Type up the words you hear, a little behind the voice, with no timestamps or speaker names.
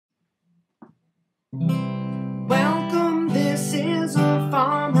Welcome, this is a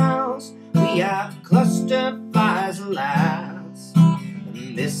farmhouse. We have cluster fires, alas,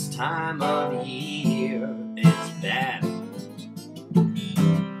 and this time of year it's bad.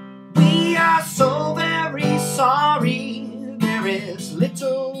 We are so very sorry, there is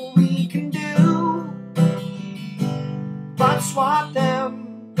little we can do but swat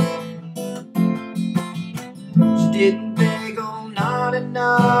them. She didn't beg, oh not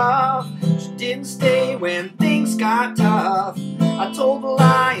enough. She didn't stay when things got tough. I told a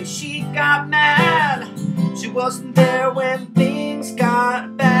lie and she got mad. She wasn't there when things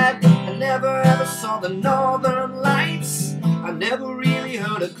got bad. I never ever saw the northern lights. I never really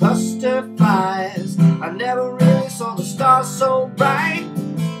heard of cluster fires. I never really saw the stars so bright.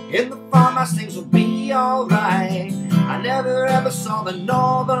 In the farmhouse things will be alright. I never ever saw the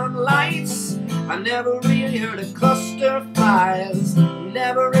northern lights. I never really heard of cluster fires.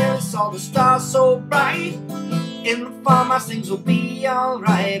 Never really saw the stars so bright. In the farmhouse things will be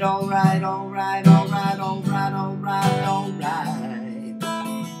alright, alright, alright, alright, alright, alright, alright.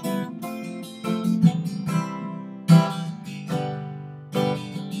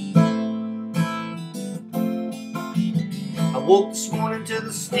 I woke this morning to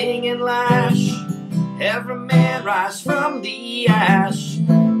the stinging lash. Every man rise from the ash.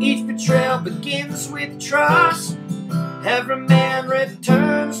 Each betrayal begins with trust. Every man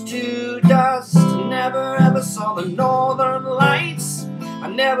returns to dust. I never ever saw the northern lights. I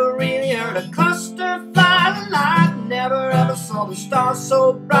never really heard a cluster fire light. Never ever saw the stars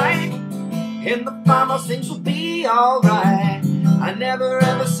so bright. In the farmhouse things will be alright. I never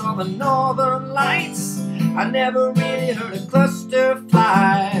ever saw the northern lights. I never really heard of cluster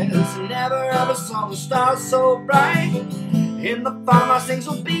fires. I never ever saw the stars so bright. In the farmhouse things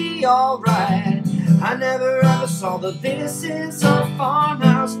will be alright. I never ever saw the this is a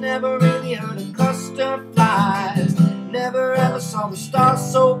farmhouse. Never really heard of cluster flies. Never ever saw the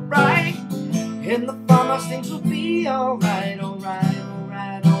stars so